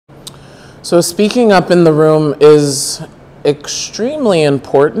So speaking up in the room is extremely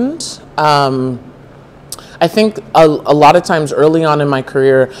important. I think a lot of times early on in my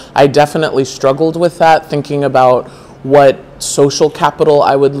career, I definitely struggled with that, thinking about what social capital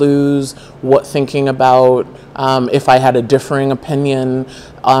I would lose, thinking about if I had a differing opinion,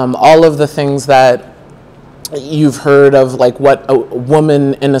 all of the things that you've heard of, like what a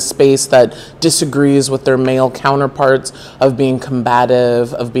woman in a space that disagrees with their male counterparts, of being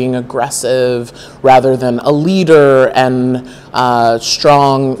combative, of being aggressive, rather than a leader and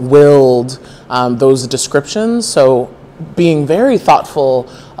strong-willed, those descriptions. So being very thoughtful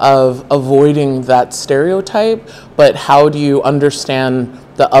of avoiding that stereotype, but how do you understand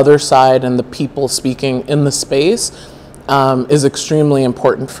the other side and the people speaking in the space is extremely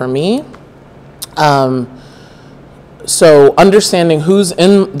important for me. So understanding who's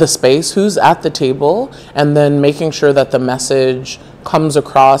in the space, who's at the table, and then making sure that the message comes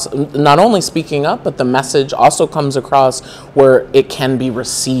across, not only speaking up, but the message also comes across where it can be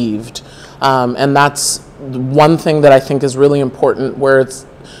received. And that's one thing that I think is really important, where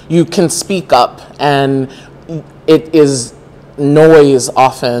you can speak up and it is noise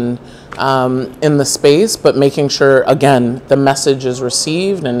often in the space, but making sure, again, the message is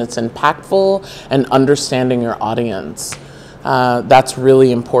received and it's impactful, and understanding your audience. That's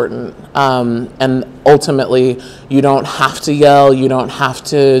really important. And ultimately, you don't have to yell, you don't have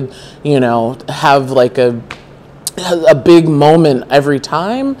to, have like a big moment every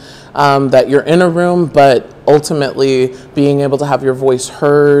time that you're in a room, but ultimately being able to have your voice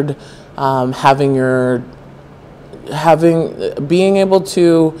heard, being able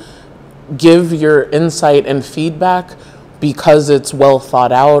to give your insight and feedback because it's well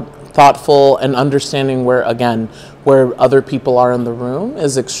thought out, thoughtful, and understanding where other people are in the room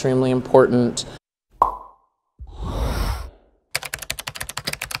is extremely important.